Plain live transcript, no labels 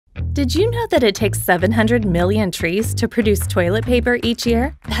Did you know that it takes 700 million trees to produce toilet paper each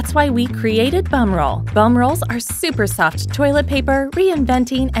year? That's why we created Bum Roll. Bum Rolls are super soft toilet paper,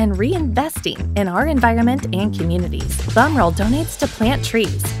 reinventing and reinvesting in our environment and communities. Bum Roll donates to plant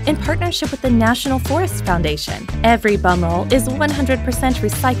trees in partnership with the National Forest Foundation. Every Bum Roll is 100%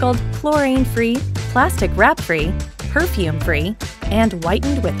 recycled, chlorine-free, plastic wrap-free, perfume-free, and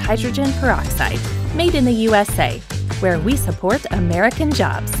whitened with hydrogen peroxide, made in the USA, where we support American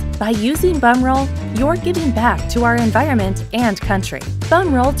jobs. By using Bum Roll, you're giving back to our environment and country.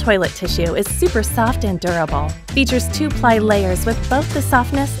 Bum Roll toilet tissue is super soft and durable. Features 2-ply layers with both the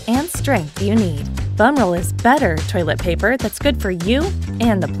softness and strength you need. Bum Roll is better toilet paper that's good for you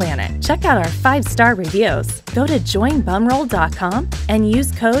and the planet. Check out our 5-star reviews. Go to joinbumroll.com and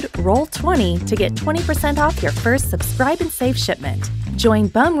use code ROLL20 to get 20% off your first subscribe and save shipment. Join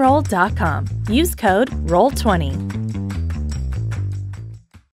bumroll.com. Use code ROLL20.